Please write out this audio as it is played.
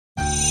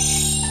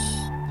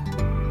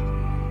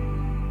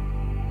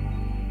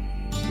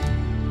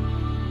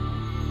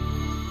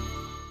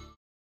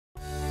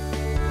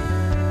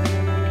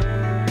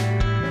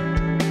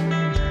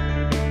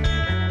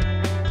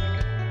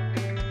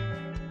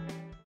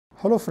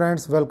Hello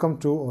friends, welcome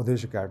to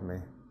Awdhesh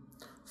Academy.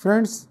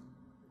 Friends,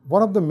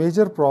 one of the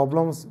major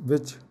problems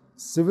which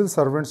civil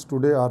servants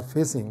today are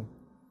facing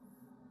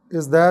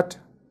is that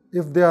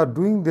if they are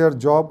doing their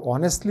job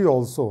honestly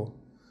also,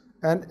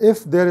 and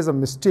if there is a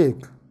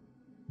mistake,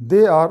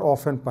 they are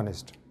often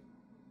punished.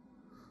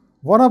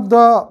 One of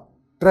the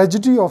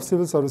tragedy of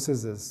civil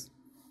services is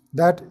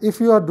that if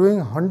you are doing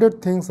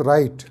 100 things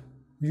right,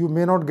 you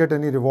may not get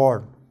any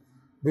reward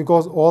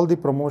because all the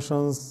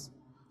promotions,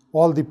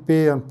 all the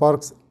pay and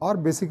perks are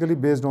basically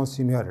based on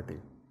seniority.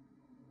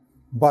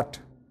 But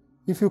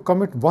if you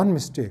commit one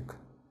mistake,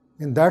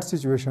 in that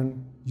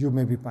situation, you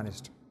may be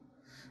punished.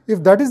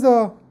 If that is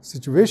the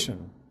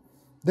situation,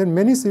 then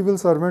many civil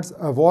servants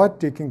avoid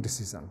taking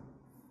decision,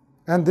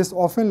 and this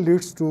often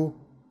leads to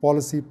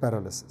policy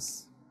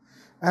paralysis.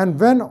 And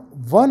when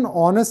one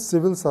honest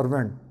civil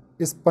servant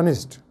is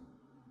punished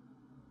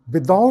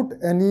without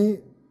any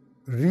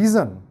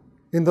reason,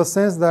 in the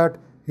sense that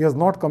he has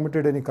not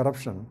committed any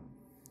corruption,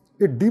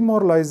 it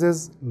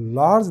demoralizes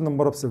large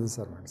number of civil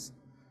servants.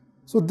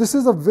 So this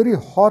is a very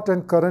hot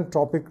and current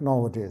topic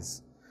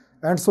nowadays.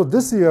 And so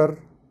this year,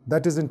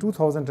 that is in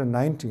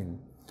 2019,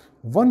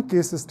 one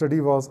case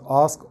study was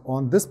asked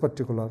on this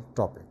particular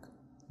topic.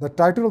 The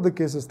title of the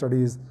case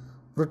study is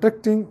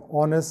Protecting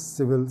Honest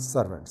Civil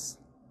Servants.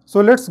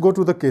 So let's go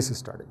to the case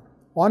study.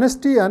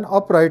 Honesty and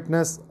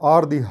uprightness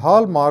are the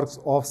hallmarks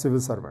of civil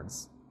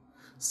servants.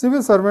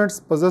 Civil servants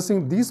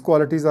possessing these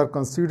qualities are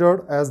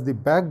considered as the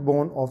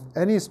backbone of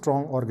any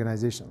strong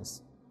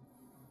organizations.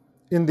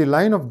 In the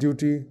line of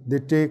duty, they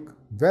take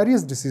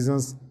various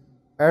decisions.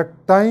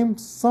 At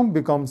times, some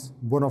becomes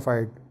bona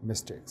fide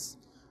mistakes.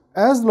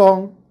 As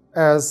long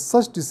as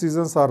such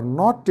decisions are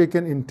not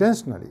taken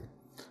intentionally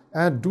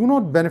and do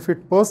not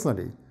benefit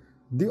personally,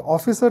 the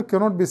officer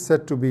cannot be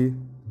said to be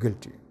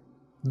guilty.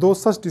 Though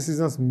such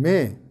decisions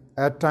may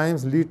at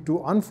times lead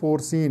to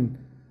unforeseen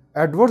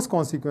adverse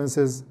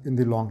consequences in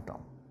the long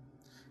term.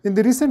 In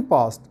the recent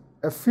past,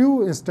 a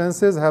few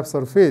instances have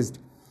surfaced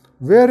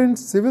wherein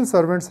civil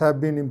servants have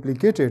been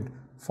implicated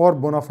for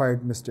bona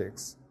fide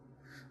mistakes.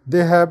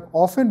 They have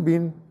often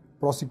been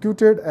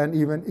prosecuted and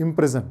even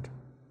imprisoned.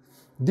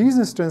 These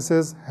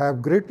instances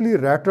have greatly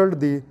rattled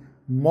the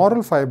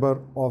moral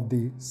fiber of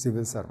the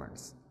civil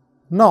servants.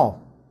 Now,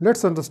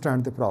 let's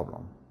understand the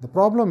problem. The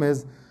problem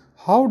is,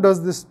 how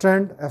does this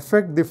trend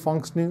affect the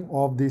functioning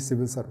of the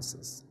civil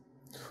services?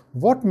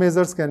 What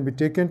measures can be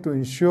taken to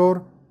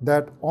ensure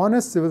that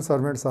honest civil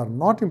servants are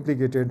not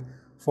implicated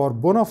for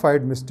bona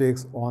fide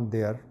mistakes on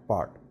their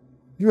part?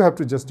 You have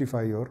to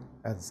justify your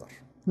answer.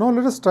 Now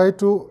let us try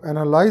to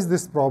analyze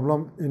this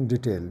problem in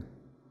detail.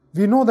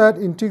 We know that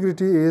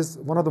integrity is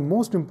one of the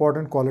most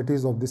important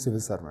qualities of the civil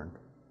servant.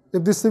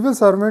 If the civil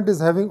servant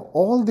is having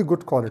all the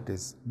good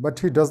qualities, but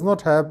he does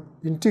not have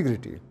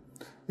integrity,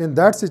 in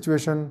that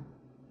situation,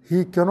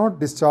 he cannot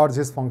discharge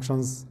his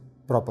functions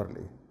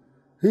properly.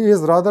 He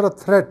is rather a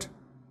threat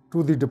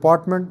to the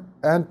department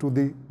and to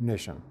the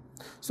nation.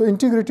 So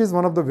integrity is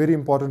one of the very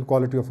important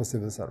quality of a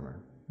civil servant.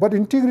 But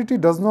integrity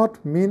does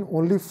not mean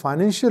only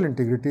financial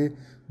integrity,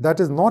 that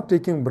is not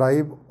taking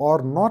bribe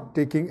or not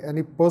taking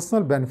any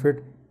personal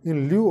benefit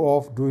in lieu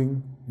of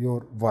doing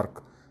your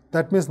work.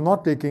 That means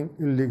not taking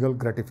illegal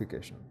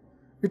gratification.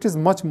 It is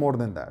much more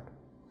than that.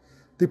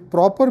 The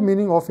proper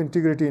meaning of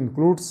integrity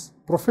includes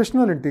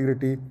professional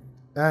integrity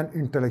and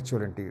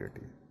intellectual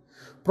integrity.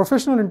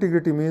 Professional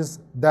integrity means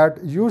that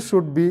you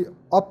should be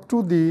up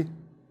to the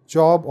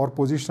job or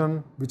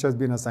position which has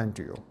been assigned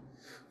to you.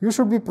 You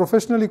should be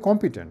professionally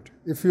competent.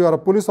 If you are a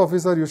police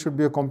officer, you should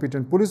be a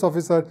competent police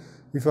officer.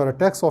 If you are a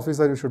tax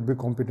officer, you should be a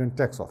competent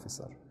tax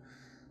officer.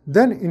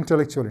 Then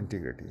intellectual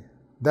integrity.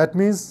 That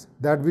means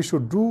that we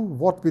should do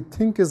what we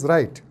think is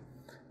right.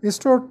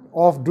 Instead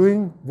of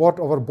doing what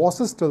our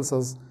bosses tells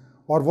us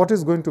or what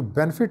is going to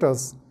benefit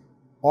us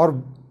or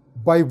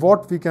by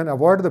what we can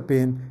avoid the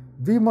pain,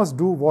 we must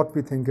do what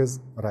we think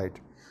is right.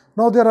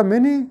 Now, there are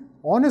many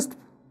honest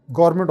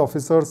government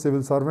officers,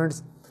 civil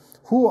servants,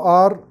 who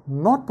are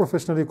not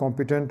professionally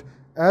competent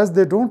as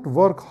they don't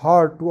work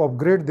hard to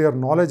upgrade their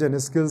knowledge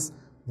and skills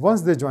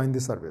once they join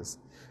the service.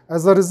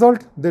 As a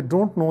result, they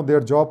don't know their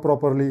job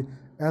properly,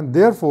 and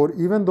therefore,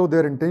 even though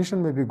their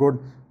intention may be good,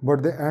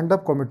 but they end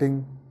up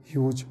committing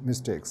huge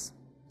mistakes.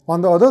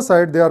 On the other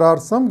side, there are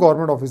some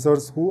government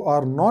officers who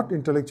are not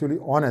intellectually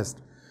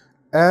honest,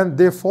 and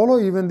they follow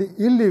even the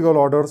illegal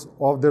orders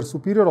of their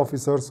superior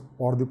officers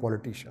or the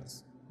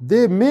politicians.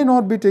 They may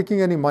not be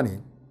taking any money,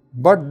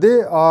 but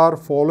they are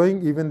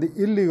following even the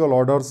illegal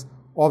orders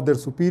of their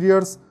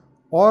superiors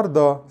or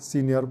the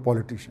senior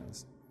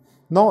politicians.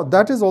 Now,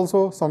 that is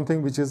also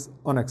something which is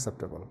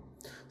unacceptable.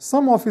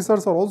 Some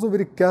officers are also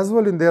very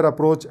casual in their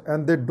approach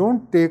and they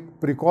don't take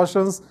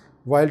precautions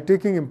while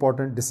taking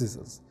important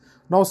decisions.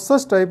 Now,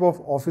 such type of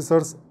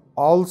officers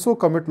also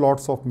commit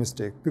lots of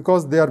mistakes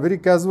because they are very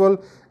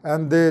casual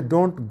and they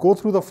don't go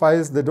through the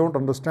files, they don't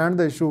understand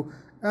the issue,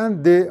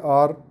 and they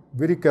are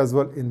very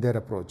casual in their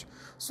approach.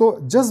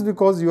 So just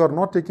because you are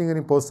not taking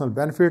any personal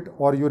benefit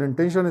or your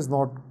intention is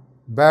not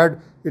bad,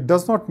 it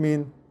does not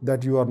mean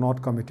that you are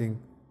not committing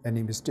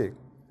any mistake.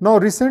 Now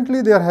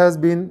recently there has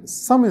been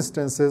some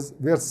instances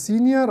where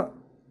senior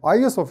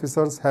IS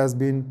officers has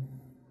been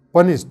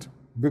punished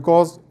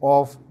because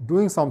of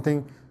doing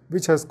something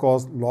which has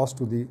caused loss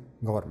to the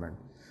government.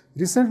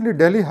 Recently,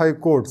 Delhi High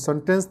Court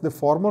sentenced the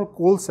former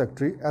Coal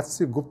Secretary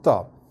S.C.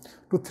 Gupta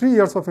to 3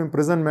 years of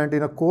imprisonment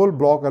in a coal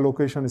block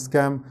allocation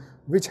scam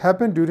which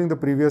happened during the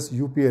previous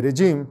UPA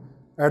regime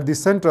at the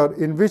center,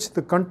 in which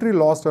the country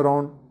lost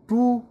around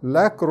 2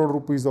 lakh crore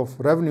rupees of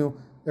revenue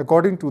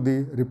according to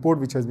the report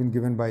which has been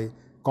given by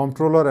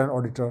Comptroller and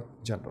Auditor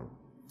General.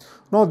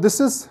 Now this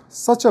is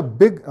such a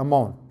big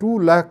amount, 2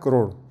 lakh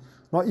crore.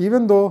 Now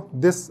even though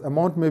this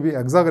amount may be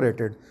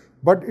exaggerated,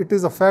 but it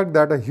is a fact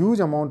that a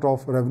huge amount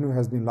of revenue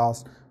has been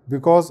lost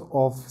because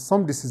of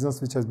some decisions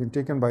which has been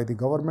taken by the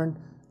government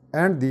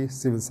and the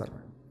civil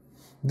servant.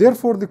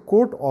 Therefore, the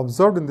court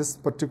observed in this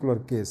particular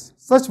case,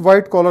 such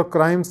white-collar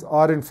crimes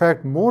are in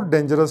fact more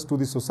dangerous to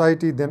the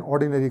society than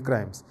ordinary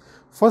crimes.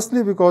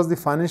 Firstly, because the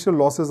financial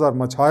losses are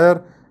much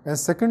higher, and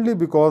secondly,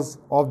 because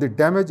of the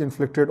damage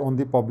inflicted on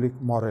the public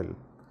morale.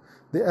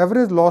 The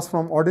average loss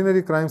from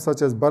ordinary crimes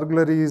such as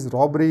burglaries,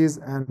 robberies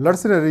and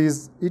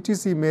larcenies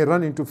etc. may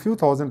run into few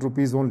thousand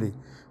rupees only,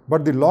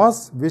 but the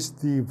loss which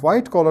the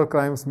white-collar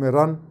crimes may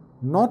run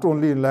not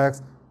only in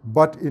lakhs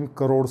but in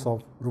crores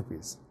of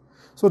rupees.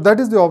 So that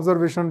is the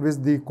observation which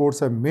the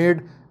courts have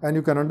made, and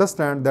you can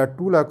understand that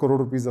 2 lakh crore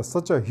rupees is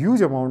such a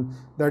huge amount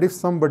that if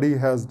somebody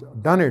has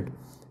done it,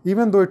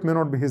 even though it may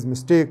not be his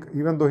mistake,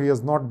 even though he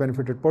has not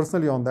benefited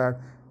personally on that,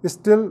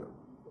 still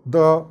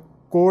the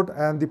court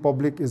and the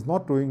public is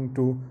not going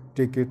to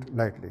take it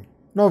lightly.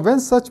 Now when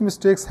such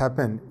mistakes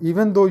happen,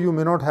 even though you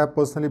may not have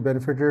personally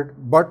benefited,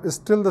 but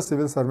still the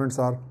civil servants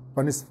are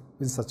punished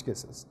in such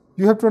cases.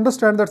 You have to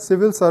understand that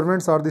civil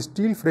servants are the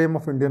steel frame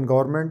of Indian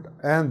government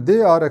and they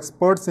are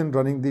experts in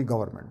running the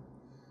government.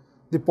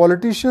 The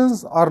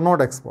politicians are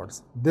not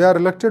experts. They are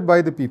elected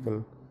by the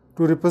people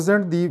to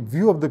represent the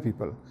view of the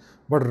people.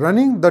 But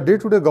running the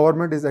day-to-day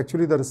government is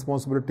actually the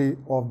responsibility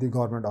of the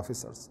government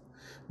officers.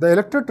 The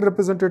elected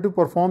representative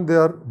perform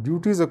their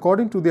duties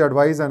according to the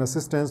advice and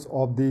assistance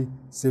of the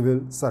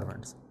civil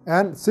servants.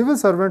 And civil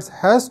servants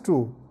has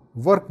to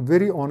work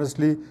very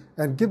honestly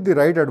and give the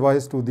right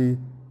advice to the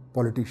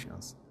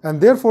politicians. And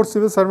therefore,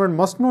 civil servant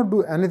must not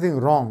do anything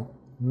wrong,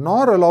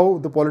 nor allow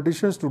the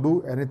politicians to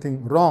do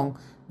anything wrong,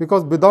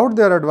 because without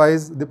their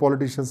advice, the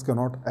politicians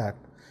cannot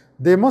act.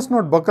 They must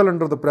not buckle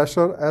under the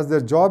pressure as their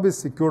job is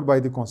secured by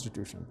the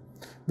constitution.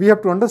 We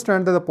have to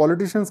understand that the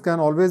politicians can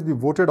always be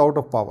voted out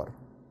of power.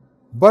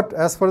 But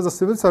as far as the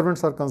civil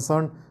servants are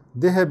concerned,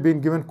 they have been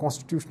given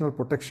constitutional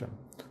protection.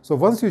 So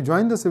once you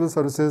join the civil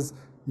services,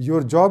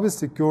 your job is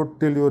secured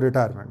till your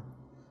retirement.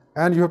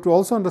 And you have to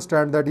also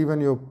understand that even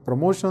your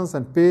promotions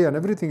and pay and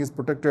everything is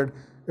protected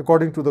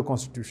according to the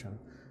constitution.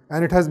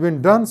 And it has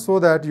been done so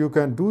that you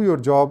can do your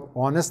job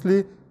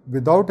honestly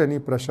without any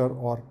pressure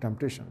or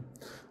temptation.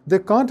 They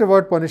can't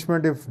avoid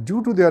punishment if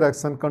due to their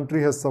action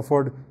country has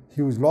suffered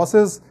huge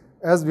losses,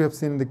 as we have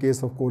seen in the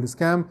case of coal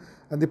scam,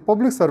 and the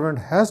public servant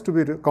has to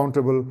be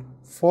accountable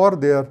for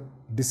their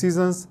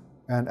decisions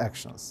and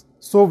actions.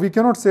 So we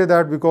cannot say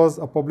that because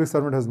a public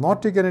servant has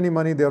not taken any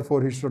money,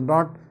 therefore he should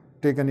not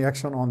take any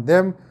action on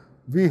them.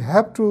 We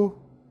have to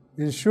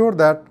ensure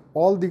that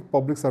all the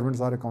public servants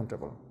are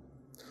accountable.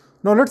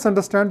 Now let's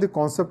understand the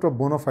concept of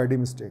bona fide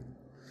mistake.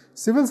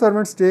 Civil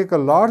servants take a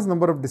large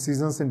number of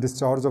decisions in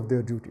discharge of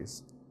their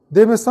duties.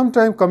 They may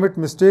sometimes commit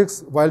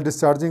mistakes while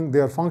discharging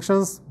their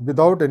functions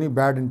without any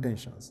bad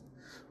intentions.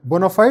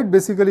 Bona fide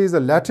basically is a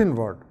Latin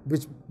word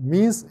which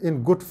means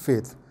in good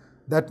faith.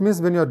 That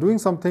means when you are doing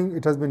something,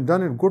 it has been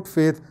done in good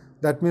faith.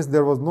 That means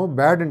there was no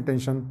bad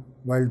intention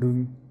while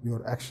doing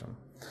your action.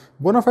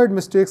 Bona fide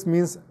mistakes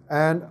means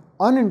an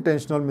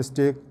unintentional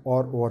mistake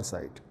or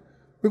oversight.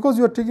 Because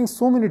you are taking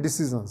so many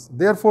decisions,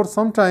 therefore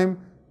sometime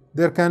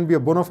there can be a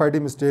bona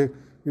fide mistake.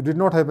 You did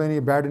not have any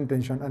bad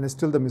intention and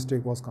still the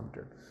mistake was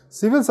committed.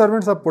 Civil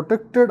servants are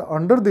protected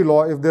under the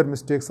law if their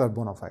mistakes are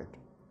bona fide.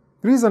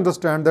 Please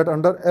understand that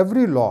under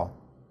every law,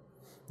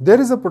 there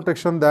is a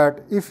protection that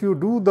if you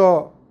do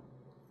the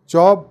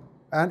job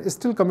and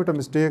still commit a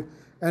mistake,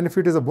 and if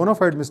it is a bona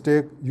fide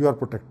mistake, you are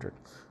protected.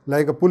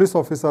 Like a police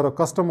officer, a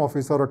custom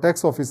officer, a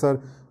tax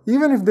officer,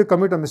 even if they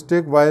commit a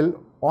mistake while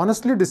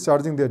honestly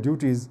discharging their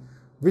duties,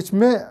 which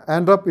may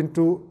end up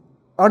into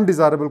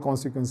undesirable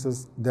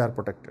consequences, they are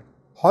protected.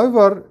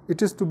 However,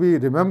 it is to be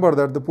remembered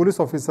that the police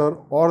officer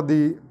or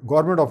the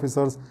government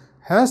officers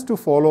has to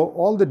follow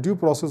all the due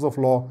process of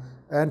law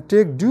and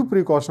take due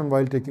precaution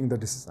while taking the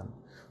decision.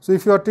 So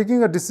if you are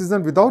taking a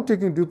decision without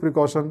taking due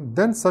precaution,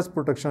 then such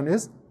protection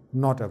is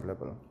not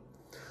available.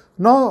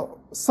 Now,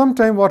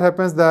 sometimes what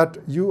happens that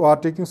you are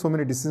taking so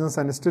many decisions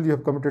and still you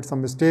have committed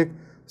some mistake.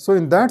 So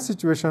in that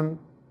situation,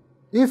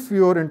 if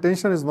your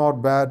intention is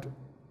not bad,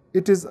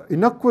 it is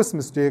innocuous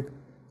mistake,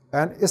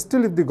 and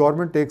still if the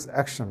government takes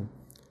action,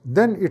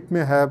 then it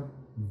may have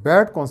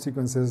bad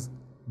consequences,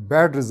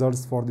 bad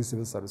results for the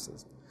civil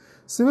services.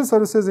 Civil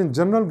services in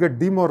general get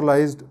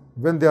demoralized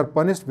when they are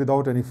punished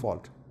without any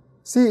fault.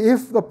 See,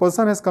 if the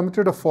person has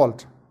committed a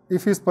fault,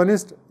 if he is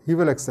punished, he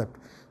will accept.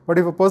 But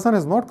if a person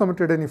has not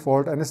committed any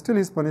fault and still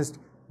is punished,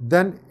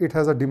 then it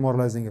has a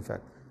demoralizing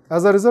effect.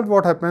 As a result,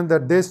 what happens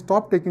that they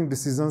stop taking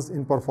decisions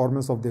in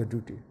performance of their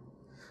duty.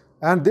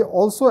 And they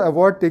also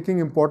avoid taking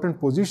important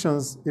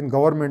positions in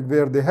government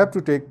where they have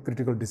to take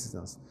critical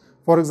decisions.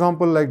 For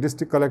example, like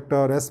district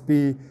collector,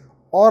 SP,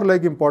 or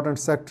like important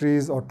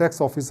secretaries or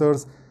tax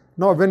officers.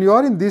 Now, when you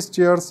are in these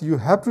chairs, you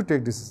have to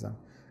take decisions.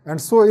 And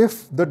so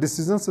if the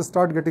decisions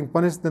start getting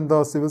punished, then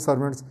the civil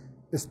servants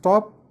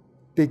stop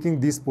taking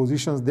these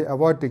positions, they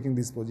avoid taking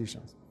these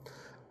positions.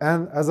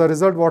 And as a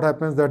result, what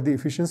happens that the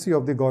efficiency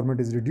of the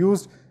government is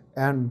reduced,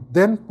 and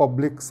then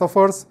public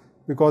suffers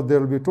because there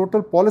will be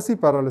total policy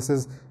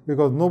paralysis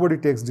because nobody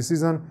takes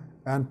decision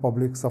and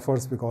public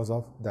suffers because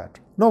of that.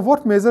 Now,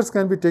 what measures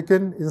can be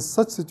taken in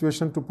such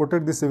situation to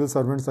protect the civil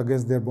servants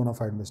against their bona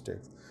fide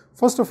mistakes?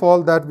 First of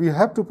all, that we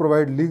have to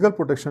provide legal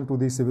protection to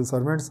the civil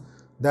servants,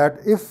 that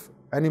if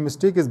any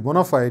mistake is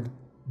bona fide,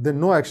 then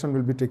no action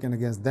will be taken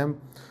against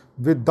them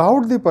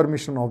without the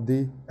permission of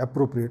the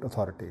appropriate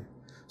authority.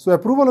 So,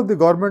 approval of the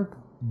government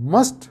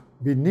must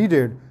be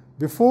needed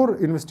before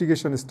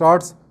investigation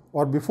starts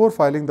or before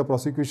filing the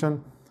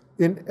prosecution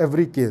in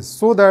every case,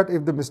 so that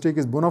if the mistake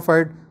is bona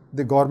fide,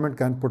 the government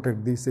can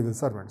protect the civil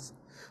servants.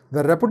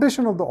 The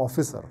reputation of the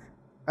officer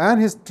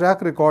and his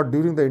track record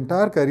during the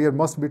entire career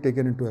must be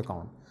taken into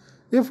account.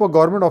 If a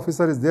government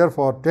officer is there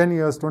for 10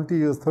 years, 20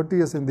 years, 30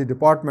 years in the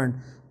department,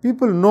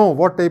 people know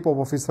what type of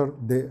officer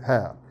they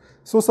have.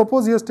 So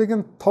suppose he has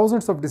taken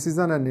thousands of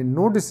decisions and in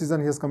no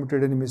decision he has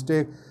committed any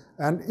mistake,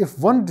 and if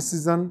one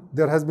decision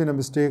there has been a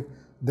mistake,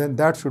 then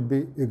that should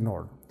be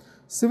ignored.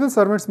 Civil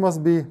servants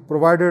must be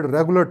provided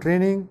regular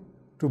training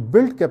to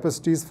build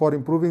capacities for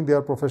improving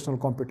their professional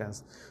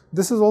competence.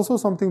 This is also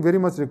something very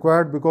much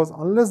required, because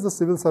unless the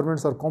civil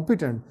servants are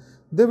competent,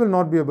 they will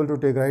not be able to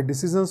take right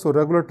decisions, so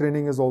regular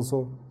training is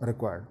also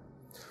required.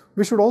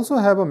 We should also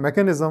have a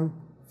mechanism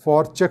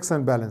for checks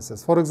and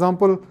balances. For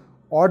example,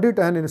 audit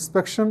and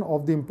inspection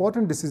of the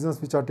important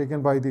decisions which are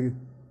taken by the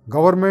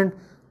government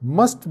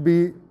must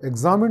be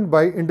examined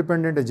by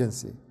independent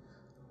agency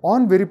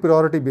on very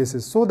priority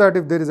basis, so that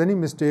if there is any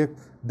mistake,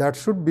 that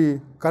should be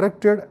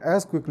corrected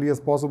as quickly as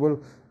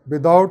possible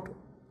without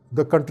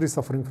the country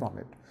suffering from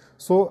it.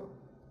 So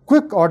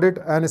quick audit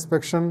and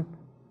inspection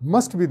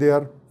must be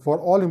there for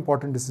all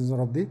important decisions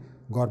of the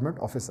government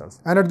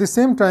officers. And at the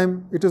same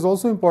time, it is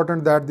also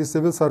important that the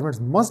civil servants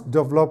must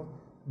develop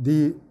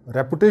the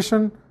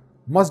reputation,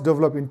 must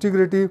develop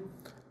integrity,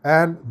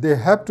 and they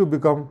have to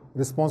become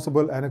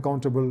responsible and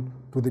accountable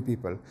to the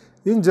people.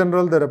 In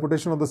general, the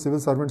reputation of the civil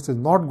servants is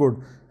not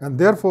good, and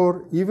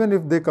therefore, even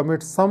if they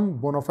commit some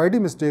bona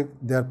fide mistake,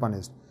 they are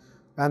punished.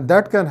 And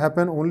that can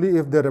happen only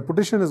if their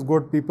reputation is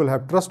good, people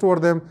have trust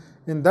over them.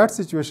 In that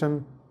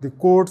situation, the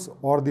courts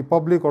or the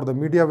public or the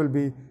media will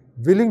be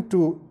willing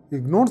to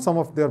ignore some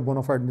of their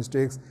bona fide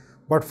mistakes,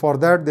 but for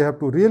that they have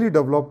to really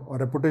develop a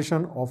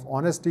reputation of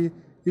honesty,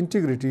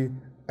 integrity,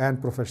 and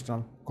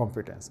professional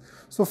competence.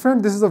 So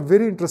friend, this is a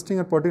very interesting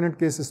and pertinent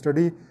case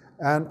study,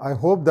 and I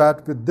hope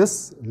that with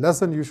this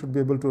lesson you should be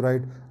able to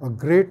write a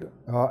great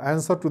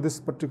answer to this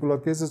particular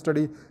case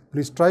study.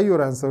 Please try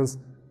your answers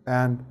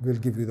and we'll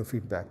give you the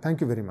feedback.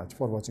 Thank you very much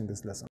for watching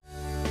this lesson.